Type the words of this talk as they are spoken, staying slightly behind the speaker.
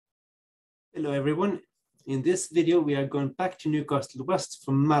Hello everyone. In this video, we are going back to Newcastle West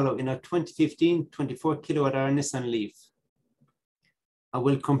from Mallow in a 2015 24 kWh Nissan Leaf. I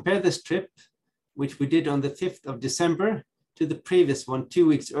will compare this trip, which we did on the 5th of December, to the previous one 2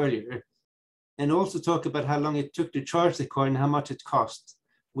 weeks earlier, and also talk about how long it took to charge the car and how much it cost,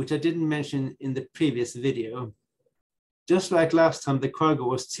 which I didn't mention in the previous video. Just like last time, the cargo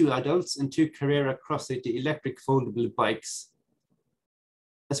was 2 adults and 2 Carrera Cross-City electric foldable bikes.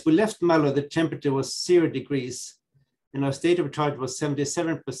 As we left Mallow, the temperature was 0 degrees and our state of charge was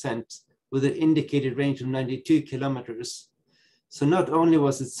 77% with an indicated range of 92 kilometers. So not only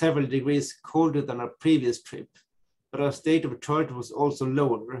was it several degrees colder than our previous trip, but our state of charge was also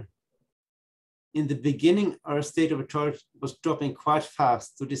lower. In the beginning, our state of charge was dropping quite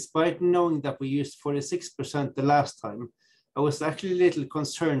fast, so despite knowing that we used 46% the last time, I was actually a little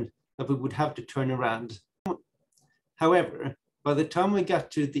concerned that we would have to turn around. However, by the time we got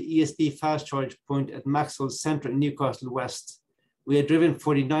to the ESB fast charge point at Maxwell Centre in Newcastle West, we had driven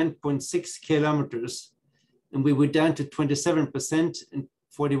 49.6 kilometers and we were down to 27% and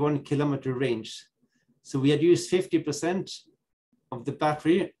 41 kilometer range. So we had used 50% of the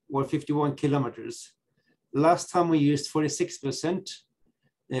battery or 51 kilometers. Last time we used 46%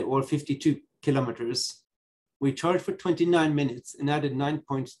 or 52 kilometers. We charged for 29 minutes and added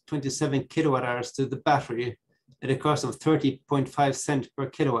 9.27 kilowatt hours to the battery at a cost of 30.5 cents per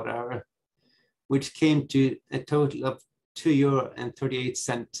kilowatt hour, which came to a total of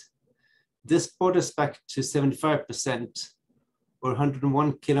 €2.38. This brought us back to 75% or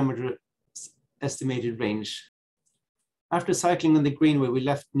 101 kilometer estimated range. After cycling on the Greenway, we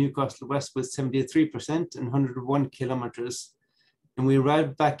left Newcastle West with 73% and 101 kilometers, and we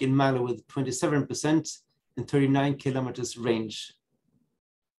arrived back in Mallow with 27% and 39 kilometers range.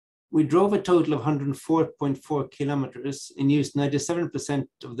 We drove a total of 104.4 kilometers and used 97%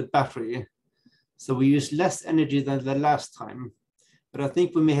 of the battery. So we used less energy than the last time, but I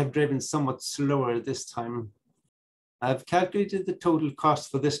think we may have driven somewhat slower this time. I've calculated the total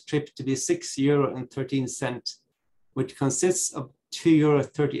cost for this trip to be €6.13, which consists of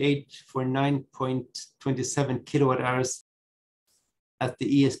 €2.38 for 9.27 kilowatt hours at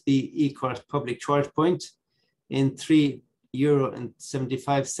the ESB eCars public charge point and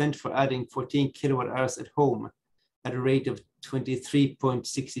 €3.75 for adding 14 kilowatt hours at home at a rate of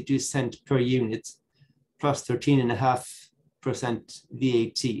 23.62 cents per unit, plus 13.5%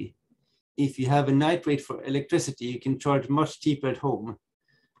 VAT. If you have a night rate for electricity, you can charge much cheaper at home,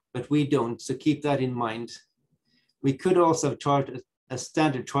 but we don't, so keep that in mind. We could also have charged a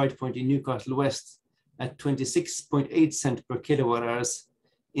standard charge point in Newcastle West at 26.8 cents per kilowatt hours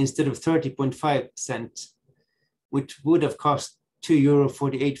instead of 30.5 cents, which would have cost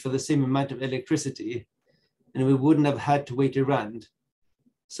 €2.48 for the same amount of electricity, and we wouldn't have had to wait around.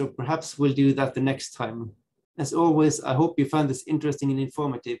 So perhaps we'll do that the next time. As always, I hope you found this interesting and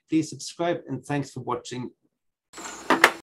informative. Please subscribe and thanks for watching.